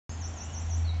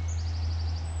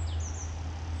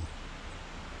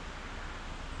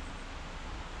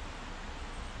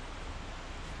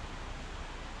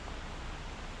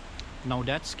Now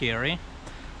that's scary.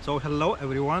 So hello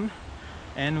everyone,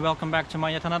 and welcome back to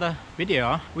my yet another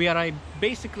video where I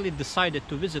basically decided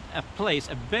to visit a place,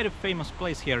 a very famous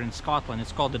place here in Scotland.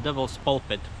 It's called the Devil's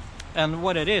Pulpit, and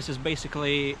what it is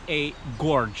basically a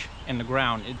gorge in the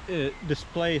ground. This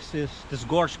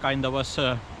gorge kind of was,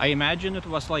 I imagine it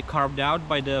was like carved out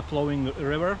by the flowing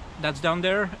river that's down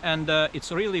there, and it's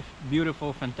a really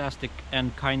beautiful, fantastic,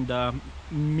 and kind of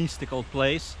mystical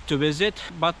place to visit.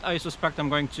 But I suspect I'm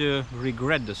going to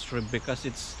regret this trip because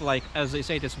it's like, as I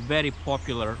said, it's a very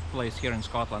popular place here in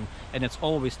Scotland, and it's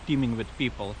always teeming with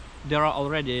people. There are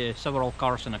already several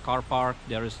cars in a car park.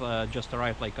 There is just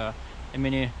arrived like a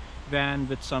mini van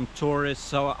with some tourists,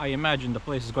 so I imagine the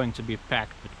place is going to be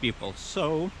packed with people.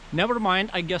 So never mind,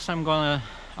 I guess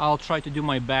I'll try to do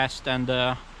my best, and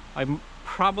I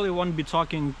probably won't be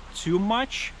talking too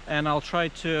much, and I'll try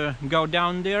to go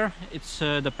down there. It's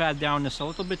the path down is a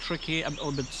little bit tricky, a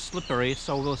little bit slippery,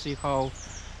 so we'll see how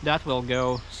that will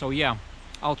go. So yeah,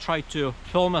 I'll try to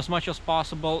film as much as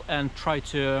possible and try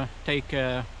to take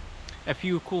a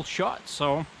few cool shots,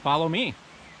 so follow me.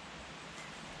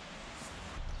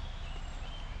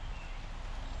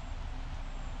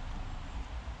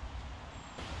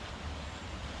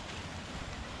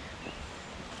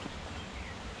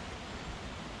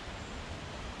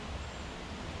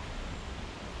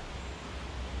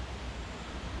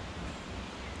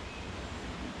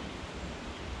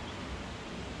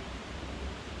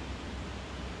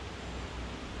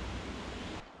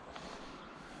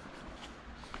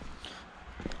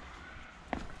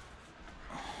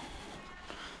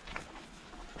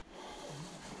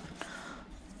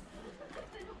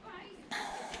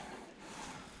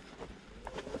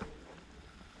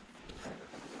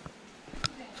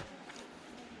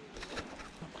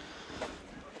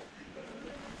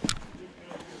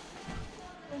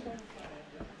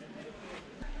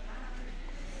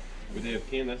 Would they have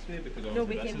came this way? Because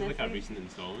obviously this is like a recent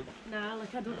instalment. Nah,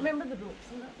 like I don't remember the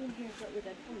ropes and that in here, but we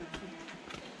did come this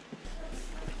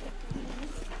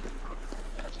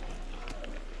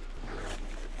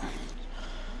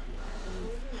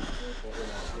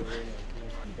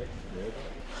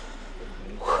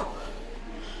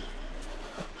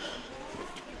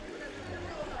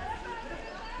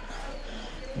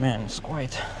way. Man, it's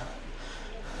quite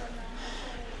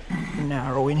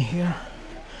narrow in here.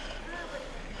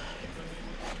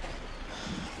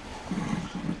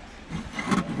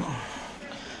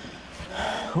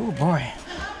 Oh boy,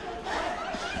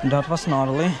 that was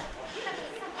gnarly.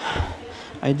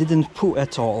 I didn't poo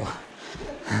at all.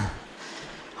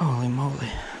 Holy moly.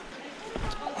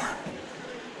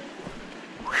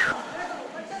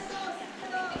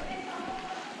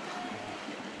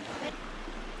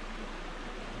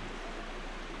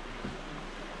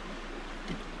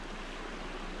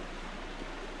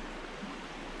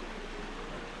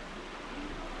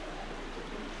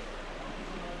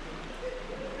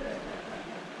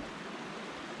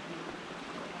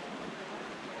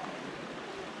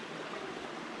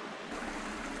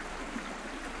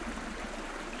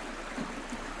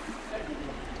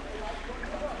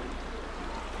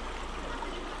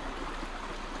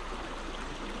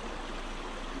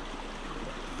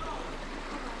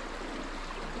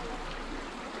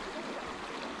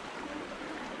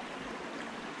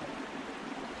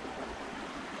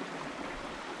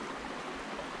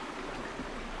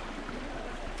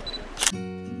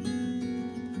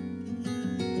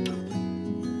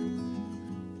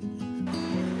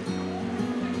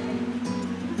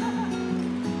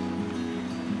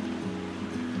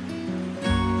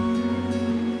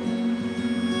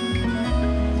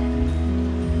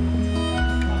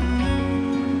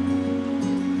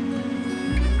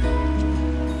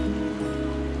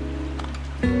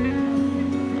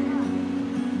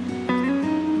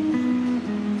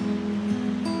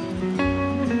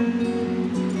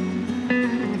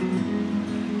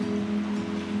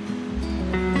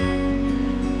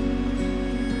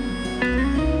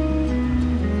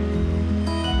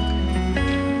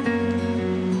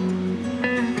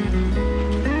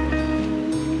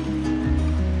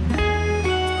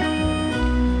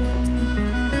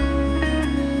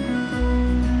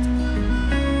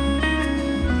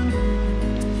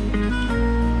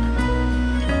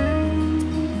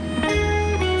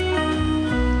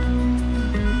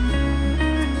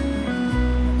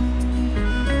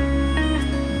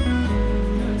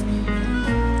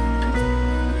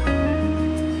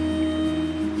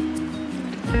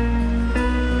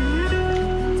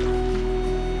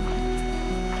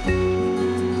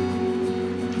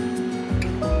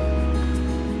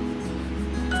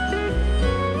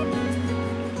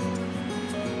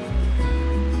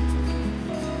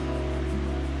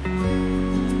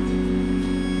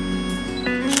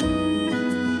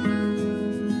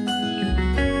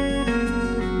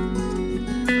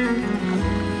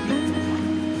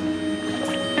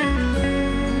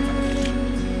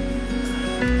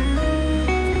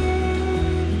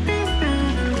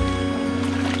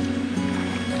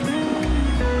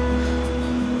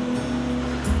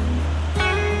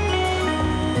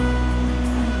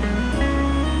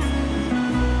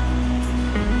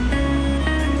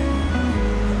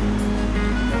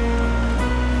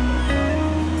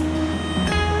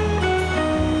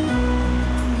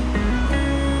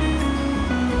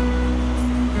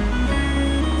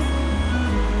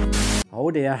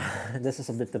 Oh dear, this is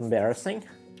a bit embarrassing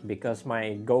because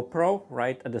my GoPro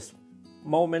right at this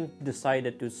moment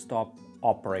decided to stop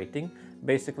operating.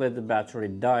 Basically the battery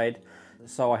died,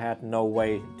 so I had no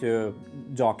way to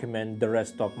document the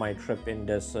rest of my trip in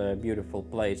this beautiful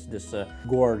place, this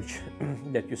gorge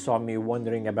that you saw me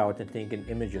wandering about and taking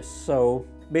images. So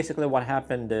basically what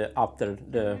happened after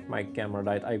my camera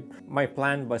died, my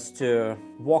plan was to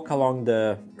walk along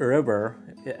the river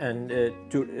and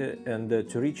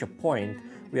to reach a point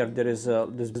where there is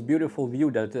this beautiful view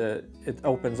that it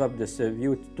opens up this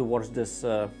view towards this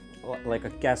like a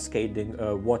cascading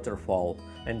waterfall,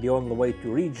 and the only way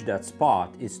to reach that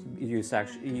spot is you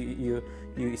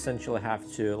essentially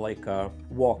have to like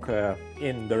walk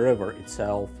in the river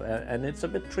itself, and it's a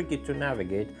bit tricky to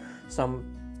navigate. Some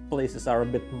places are a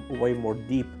bit way more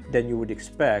deep than you would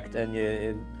expect, and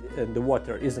the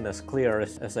water isn't as clear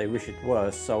as I wish it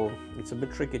was, so it's a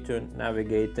bit tricky to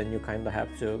navigate, and you kind of have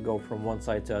to go from one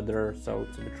side to other, so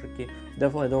it's a bit tricky.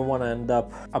 Definitely don't want to end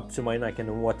up to my neck in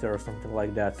the water or something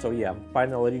like that. So yeah,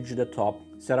 finally reached the top,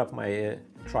 set up my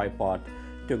tripod,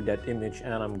 took that image,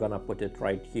 and I'm gonna put it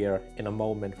right here in a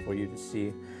moment for you to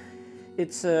see.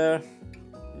 It's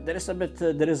there is a bit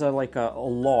there is like a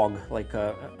log, like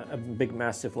a big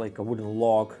massive like a wooden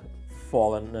log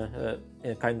fallen.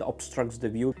 It kind of obstructs the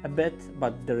view a bit,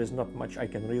 but there is not much I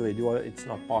can really do. It's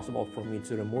not possible for me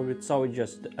to remove it, so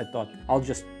I thought I'll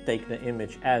just take the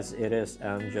image as it is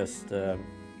and just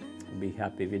be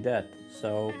happy with that.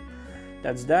 So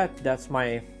that's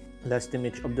my last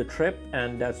image of the trip,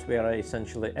 and that's where I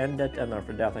essentially ended, and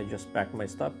after that I just packed my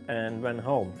stuff and went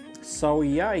home. So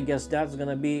yeah, I guess that's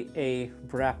gonna be a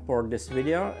wrap for this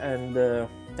video, and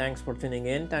thanks for tuning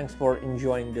in, thanks for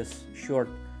enjoying this short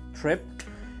trip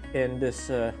in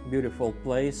this beautiful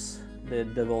place, the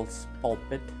Devil's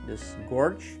Pulpit, this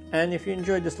gorge. And if you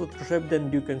enjoyed this little trip,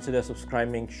 then do consider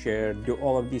subscribing, share, do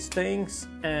all of these things,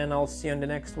 and I'll see you on the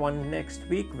next one next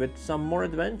week with some more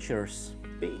adventures.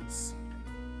 Peace.